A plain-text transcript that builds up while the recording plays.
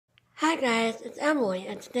Hi guys, it's Emily,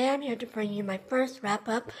 and today I'm here to bring you my first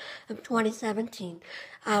wrap-up of 2017.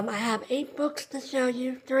 I have 8 books to show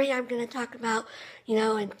you. 3 I'm going to talk about,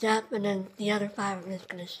 in depth, and then the other 5 I'm just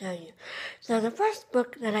going to show you. So the first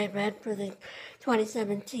book that I read for the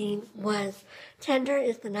 2017 was Tender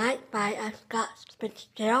is the Night by Scott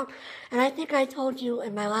Fitzgerald, and I think I told you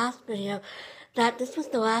in my last video that this was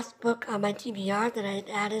the last book on my TBR that I had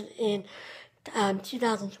added in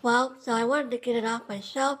 2012, so I wanted to get it off my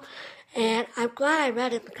shelf, and I'm glad I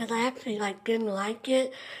read it because I actually didn't like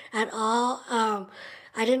it at all.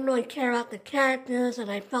 I didn't really care about the characters,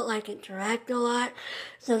 and I felt like it dragged a lot.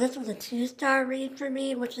 So this was a 2-star read for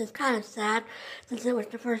me, which is kind of sad since it was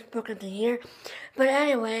the first book of the year. But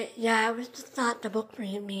anyway, yeah, it was just not the book for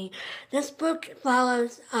me. This book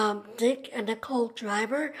follows Dick and Nicole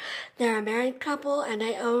Driver. They're a married couple, and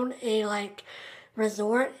they own a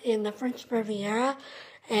resort in the French Riviera,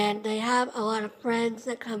 and they have a lot of friends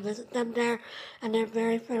that come visit them there, and they're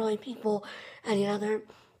very friendly people, and they're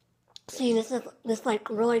seeing this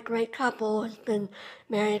really great couple who's been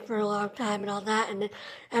married for a long time and all that, and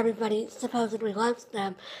everybody supposedly loves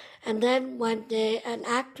them. And then one day, an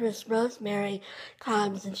actress, Rosemary,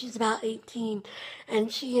 comes, and she's about 18,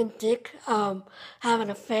 and she and Dick have an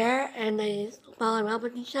affair, and they fall in love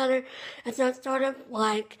with each other, and so it's sort of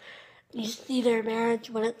like you see their marriage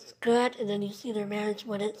when it's good, and then you see their marriage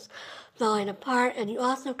when it's falling apart, and you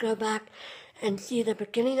also go back and see the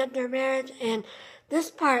beginning of their marriage. And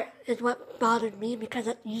this part is what bothered me, because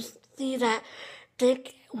you see that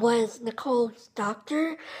Dick was Nicole's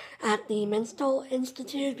doctor at the Mental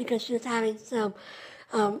Institute because she was having some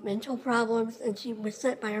mental problems, and she was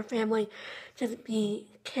sent by her family to be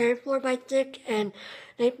cared for by Dick, and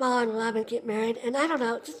they fall in love and get married. And I don't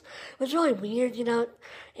know, it just was really weird,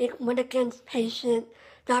 it went against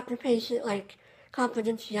doctor-patient,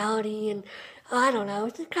 confidentiality, and I don't know,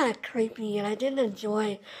 it's just kind of creepy, and I didn't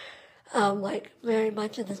enjoy very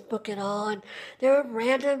much of this book at all. And there were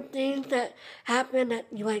random things that happened that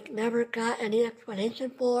you never got any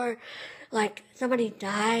explanation for. Somebody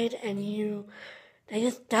died, and they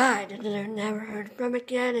just died, and then they're never heard from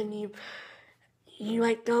again, and you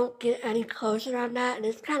don't get any closure on that, and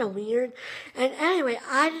it's kind of weird. And anyway,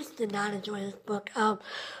 I just did not enjoy this book. I've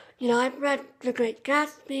read The Great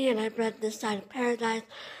Gatsby, and I've read This Side of Paradise,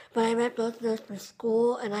 but I read both of those for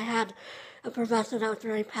school, and I had a professor that was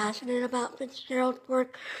very passionate about Fitzgerald's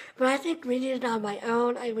work, but I think reading it on my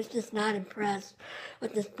own, I was just not impressed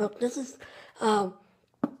with this book. This is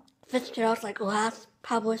Fitzgerald's last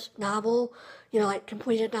published novel,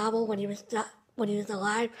 completed novel when he was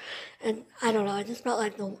alive, and I don't know, I just felt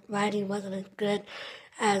like the writing wasn't as good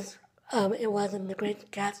as it was in The Great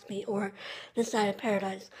Gatsby or This Side of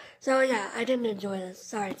Paradise. So yeah, I didn't enjoy this,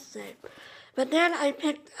 sorry to say. But then I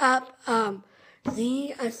picked up A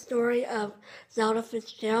Story of Zelda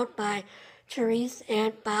Fitzgerald by Therese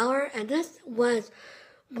Anne Fowler, and this was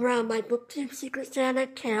from my Booktube Secret Santa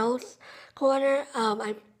KalesKorner.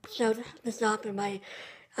 I showed this off in my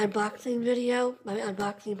unboxing video, my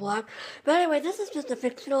unboxing blog. But anyway, this is just a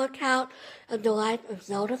fictional account of the life of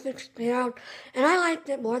Zelda Fitzgerald, and I liked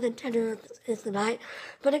it more than Tender is the Night,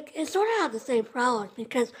 but it sort of had the same problems,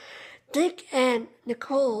 because Dick and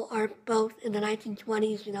Nicole are both in the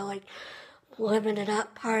 1920s, living it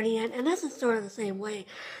up, partying, and this is sort of the same way.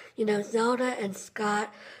 Zelda and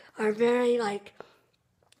Scott are very,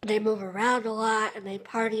 they move around a lot, and they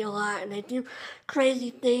party a lot, and they do crazy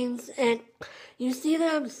things, and you see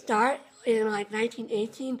them start in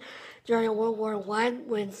 1918 during World War I,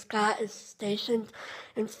 when Scott is stationed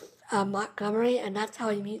in Montgomery, and that's how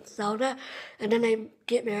he meets Zelda, and then they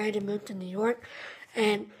get married and move to New York.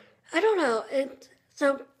 And I don't know,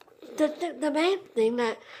 so the main thing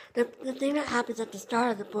the thing that happens at the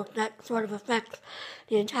start of the book that sort of affects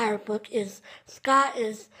the entire book is Scott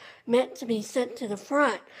is meant to be sent to the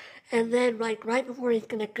front, and then right before he's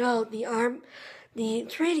going to go, the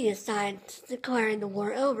treaty is signed declaring the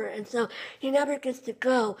war over, and so he never gets to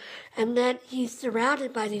go. And then he's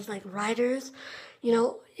surrounded by these writers,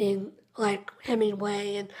 in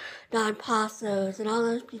Hemingway and Don Passos and all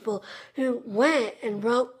those people who went and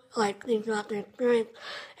wrote things about their experience,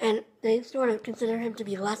 and they sort of consider him to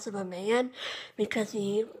be less of a man because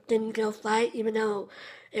he didn't go fight, even though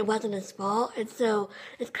it wasn't his fault. And so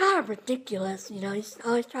it's kind of ridiculous, he's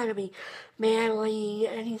always trying to be manly,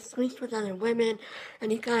 and he sleeps with other women,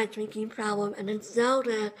 and he's got a drinking problem. And then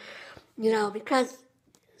Zelda, because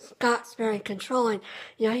Scott's very controlling,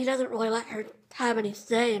 he doesn't really let her have any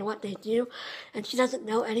say in what they do, and she doesn't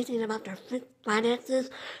know anything about their finances,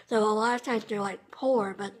 so a lot of times they're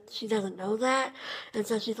poor, but she doesn't know that, and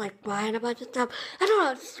so she's buying a bunch of stuff. I don't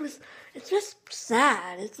know, it's just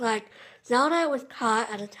sad. It's like Zelda was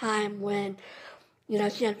caught at a time when,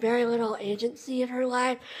 she had very little agency in her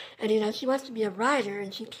life, and, she wants to be a writer,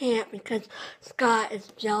 and she can't because Scott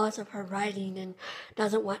is jealous of her writing and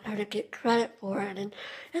doesn't want her to get credit for it, and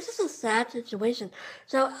it's just a sad situation.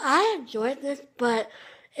 So I enjoyed this, but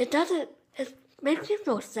it makes you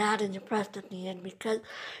feel sad and depressed at the end because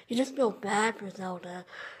you just feel bad for Zelda,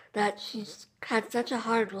 that she's had such a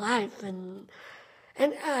hard life, and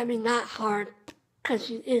I mean, not hard because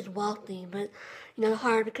she is wealthy, but,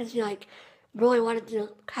 hard because she, really wanted to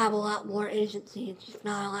have a lot more agency, and she's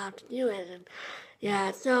not allowed to do it. And,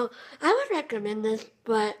 yeah, so I would recommend this,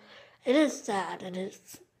 but it is sad, and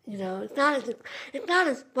it's, it's not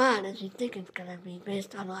as fun as you think it's going to be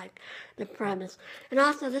based on, the premise. And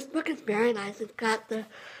also, this book is very nice. It's got the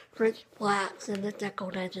French flats and the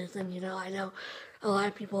deckled edges, and, I know a lot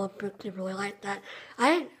of people at Booktube really like that.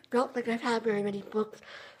 I don't think I've had very many books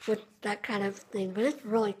with that kind of thing, but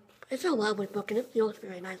it's a lovely book, and it feels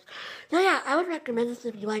very nice. So yeah, I would recommend this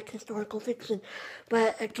if you like historical fiction,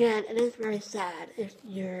 but again, it is very sad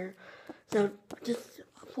so just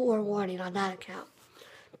forewarning on that account.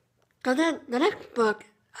 So then, the next book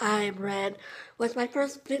I read was my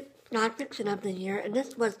first nonfiction of the year, and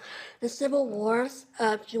this was The Civil Wars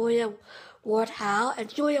of Julia Ward Howe. And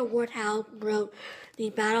Julia Ward Howe wrote the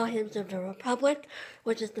Battle Hymns of the Republic,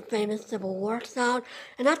 which is the famous Civil War song.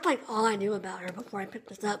 And that's all I knew about her before I picked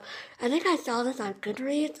this up. I think I saw this on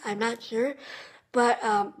Goodreads, I'm not sure. But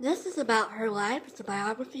this is about her life. It's a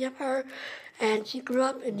biography of her. And she grew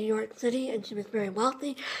up in New York City, and she was very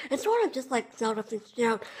wealthy. It's sort of just like Zelda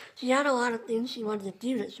Fitzgerald. She had a lot of things she wanted to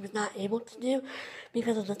do that she was not able to do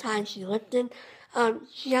because of the time she lived in.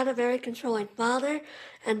 She had a very controlling father,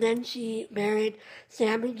 and then she married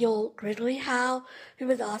Samuel Gridley Howe, who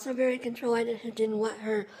was also very controlling and who didn't want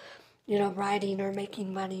her, writing or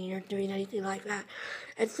making money or doing anything like that.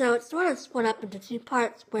 And so it's sort of split up into two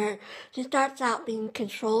parts where she starts out being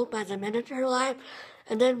controlled by the men of her life,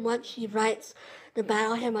 and then once she writes the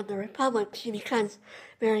Battle Hymn of the Republic, she becomes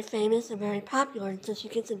very famous and very popular, and so she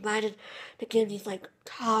gets invited to give these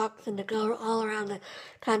talks and to go all around the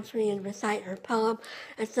country and recite her poem.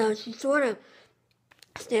 And so she sort of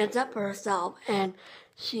stands up for herself, and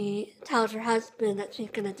she tells her husband that she's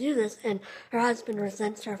going to do this, and her husband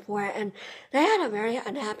resents her for it, and they had a very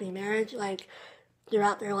unhappy marriage,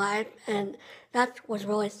 throughout their life, and that was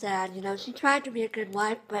really sad. She tried to be a good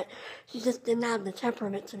wife, but she just didn't have the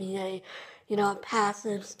temperament to be a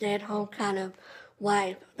passive, stay-at-home kind of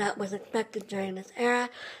wife that was expected during this era.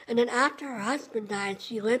 And then after her husband died,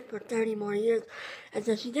 she lived for 30 more years, and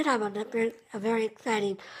so she did have a very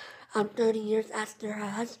exciting 30 years after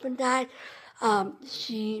her husband died.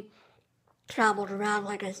 She traveled around,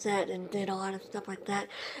 like I said, and did a lot of stuff like that.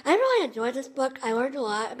 I really enjoyed this book. I learned a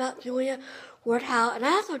lot about Julia Ward Howe, and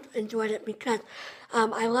I also enjoyed it because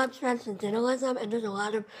I love transcendentalism, and there's a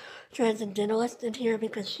lot of transcendentalists in here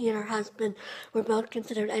because she and her husband were both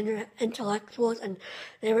considered intellectuals, and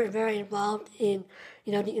they were very involved in,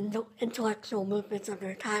 the intellectual movements of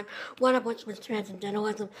their time, one of which was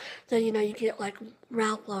transcendentalism. So, you get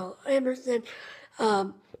Ralph Waldo Emerson,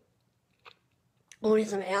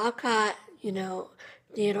 Louisa May Alcott,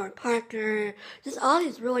 Theodore Parker, just all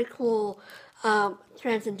these really cool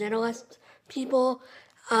transcendentalist people.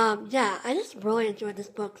 I just really enjoyed this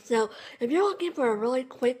book. So if you're looking for a really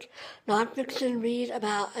quick nonfiction read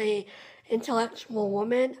about a intellectual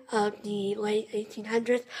woman of the late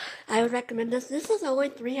 1800s, I would recommend this. This is only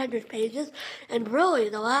 300 pages, and really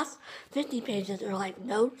the last 50 pages are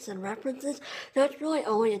notes and references, so it's really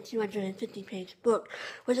only a 250-page book,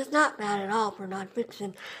 which is not bad at all for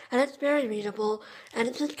nonfiction, and it's very readable, and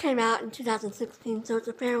it just came out in 2016, so it's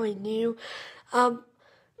a fairly new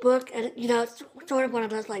book, and it's sort of one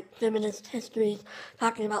of those feminist histories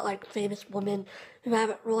talking about famous women who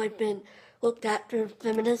haven't really been looked at through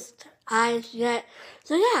feminist eyes yet.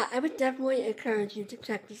 So yeah, I would definitely encourage you to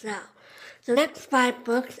check this out. So the next 5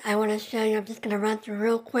 books I want to show you, I'm just going to run through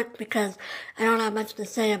real quick because I don't have much to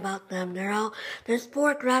say about them. There's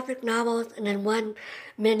 4 graphic novels and then 1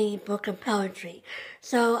 mini book of poetry.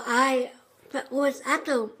 So I was at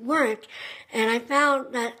the work, and I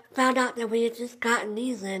found out that we had just gotten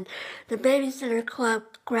these in, the Babysitter Club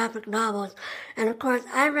graphic novels. And of course,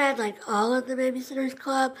 I read all of the Babysitters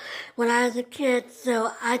Club when I was a kid,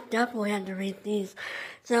 so I definitely had to read these.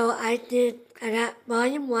 So I got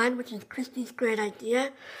Volume 1, which is Kristy's Great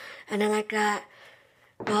Idea, and then I got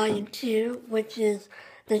Volume 2, which is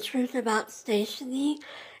The Truth About Stacey,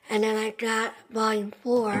 and then I got Volume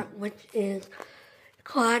 4, which is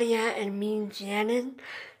Claudia and Mean Janine,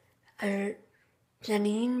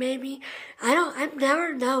 Janine, maybe. I've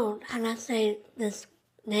never known how to say this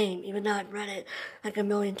name, even though I've read it like a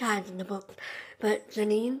million times in the book. But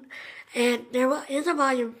Janine. And there is a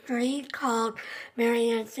volume 3 called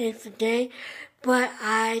Marianne Saves the Day, but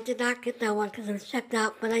I did not get that one because it was checked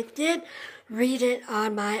out. But I did read it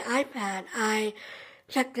on my iPad. I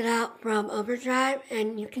checked it out from Overdrive,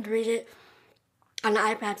 and you can read it on the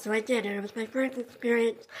iPad, so I did, and it was my first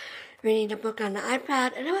experience reading a book on the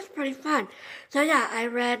iPad, and it was pretty fun. So yeah, I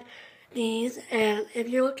read these, and if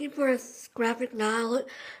you're looking for a graphic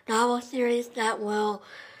novel series that will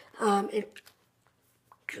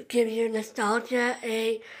give your nostalgia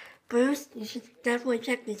a boost, you should definitely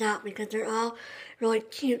check these out because they're all really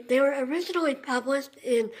cute. They were originally published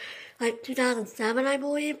in like 2007, I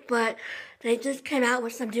believe, but they just came out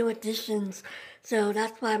with some new editions, so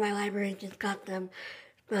that's why my library just got them.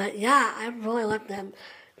 But yeah, I really love them.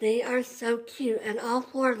 They are so cute, and all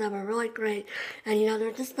 4 of them are really great. And you know,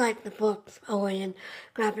 they're just like the books, only in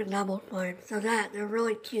graphic novel form. So they're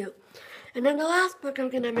really cute. And then the last book I'm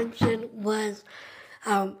going to mention was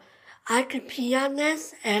I Could Pee on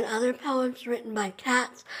This and Other Poems Written by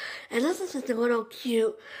Cats. And this is just a little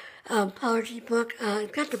cute poetry book.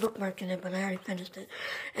 It's got the bookmark in it, but I already finished it.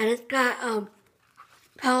 And it's got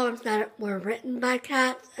poems that were written by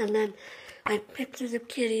cats, and then like pictures of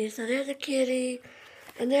kitties. So there's a kitty,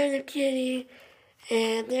 and there's a kitty,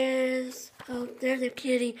 and there's a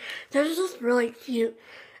kitty. So there's just really cute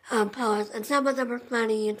poems, and some of them are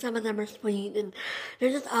funny, and some of them are sweet, and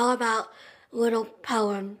they're just all about little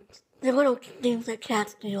poems. The little things that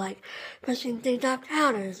cats do, like pushing things off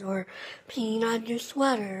counters, or peeing on your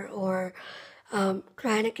sweater, or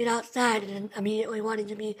trying to get outside and immediately wanting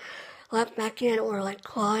to be let back in, or like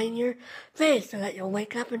clawing your face so that you'll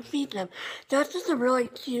wake up and feed them. So it's just a really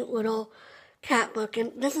cute little cat book,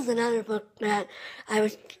 and this is another book that I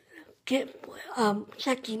was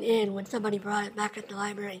checking in when somebody brought it back at the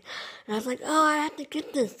library, and I was like, oh, I have to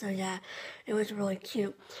get this. So yeah, it was really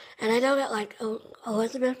cute. And I know that like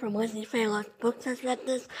Elizabeth from Lizzie Faye Loves Books has read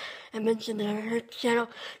this and mentioned it on her channel.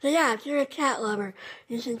 So yeah, if you're a cat lover,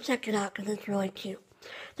 you should check it out because it's really cute.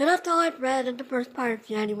 So that's all I've read in the first part of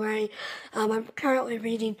January. I'm currently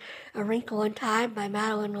reading A Wrinkle in Time by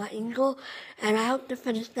Madeline L'Engle, and I hope to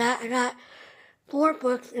finish that. I got 4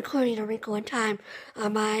 books, including A Wrinkle in Time,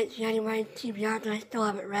 on my January TBR that I still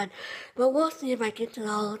haven't read. But we'll see if I get to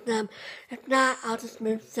all of them. If not, I'll just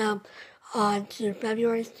move some on to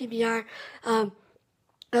February's TBR.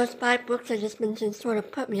 Those 5 books I just mentioned sort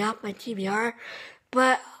of put me off my TBR,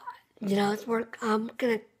 but, you know, it's work. I'm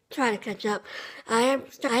going to try to catch up. I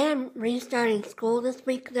am restarting school this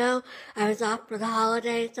week though. I was off for the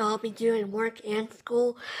holidays, so I'll be doing work and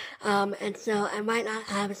school, and so I might not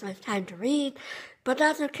have as much time to read, but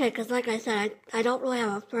that's okay because like I said, I don't really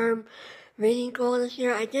have a firm reading goal this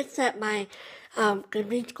year. I did set my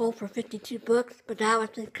Goodreads goal for 52 books, but that was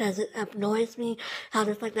because it annoys me how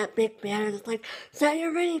there's like that big banner that's like, set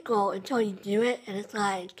your reading goal until you do it, and it's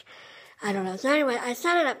like, I don't know. So anyway, I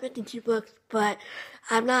set it at 52 books, but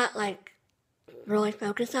I'm not like really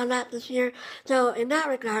focused on that this year. So in that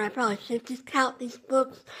regard, I probably should just count these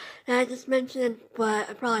books that I just mentioned, but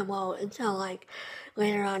I probably won't until like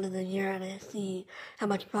later on in the year and I see how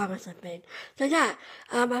much progress I've made. So yeah,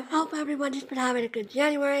 I hope everybody's been having a good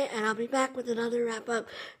January, and I'll be back with another wrap up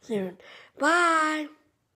soon. Bye!